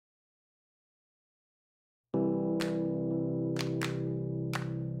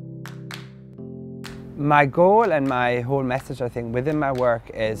My goal and my whole message, I think, within my work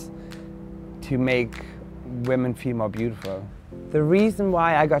is to make women feel more beautiful. The reason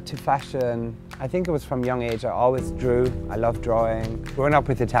why I got to fashion, I think it was from a young age. I always drew. I loved drawing. Growing up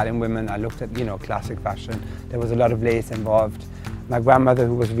with Italian women, I looked at, classic fashion. There was a lot of lace involved. My grandmother,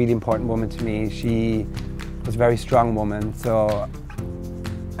 who was a really important woman to me, she was a very strong woman. So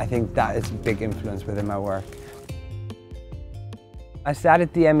I think that is a big influence within my work. I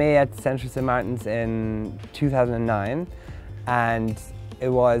started the MA at St.Martins in 2009, and it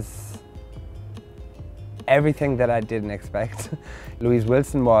was everything that I didn't expect. Louise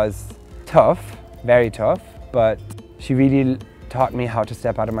Wilson was tough, very tough, but she really taught me how to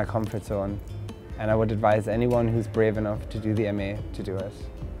step out of my comfort zone. And I would advise anyone who's brave enough to do the MA to do it.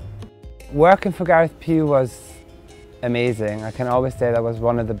 Working for Gareth Pugh was amazing. I can always say that was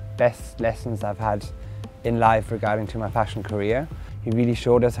one of the best lessons I've had in life regarding to my fashion career. He really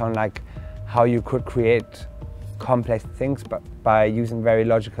showed us how you could create complex things but by using very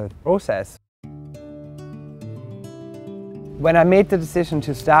logical process. When I made the decision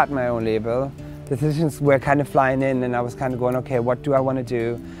to start my own label, the decisions were kind of flying in, and I was kind of going, okay, what do I want to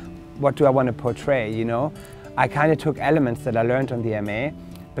do? What do I want to portray, I kind of took elements that I learned on the MA,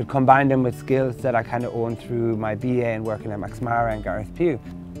 but combined them with skills that I kind of owned through my BA and working at Max Mara and Gareth Pugh.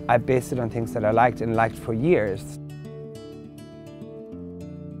 I based it on things that I liked and liked for years.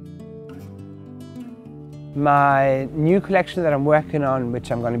 My new collection that I'm working on, which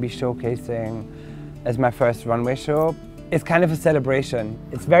I'm going to be showcasing as my first runway show, is kind of a celebration.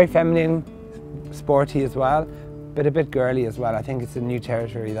 It's very feminine, sporty as well, but a bit girly as well. I think it's a new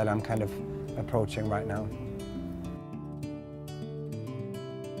territory that I'm kind of approaching right now.